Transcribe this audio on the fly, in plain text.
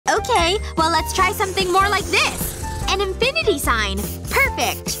Okay, well let's try something more like this. An infinity sign.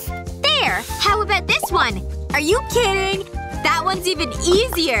 Perfect. There! How about this one? Are you kidding? That one's even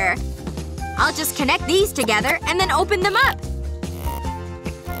easier. I'll just connect these together and then open them up.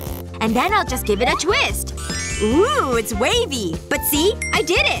 And then I'll just give it a twist. Ooh, it's wavy. But see? I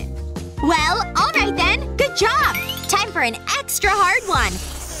did it! Well, alright then. Good job! Time for an extra hard one.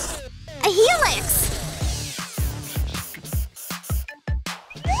 A helix!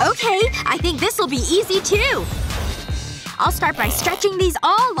 Okay, I think this'll be easy too. I'll start by stretching these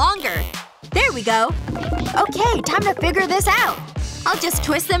all longer. There we go. Okay, time to figure this out. I'll just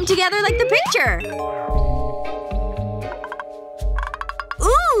twist them together like the picture.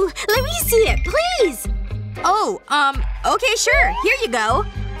 Ooh! Let me see it, please! Oh, okay, sure. Here you go.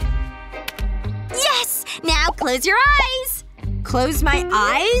 Yes! Now close your eyes! Close my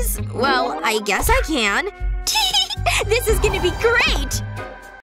eyes? Well, I guess I can. This is gonna be great!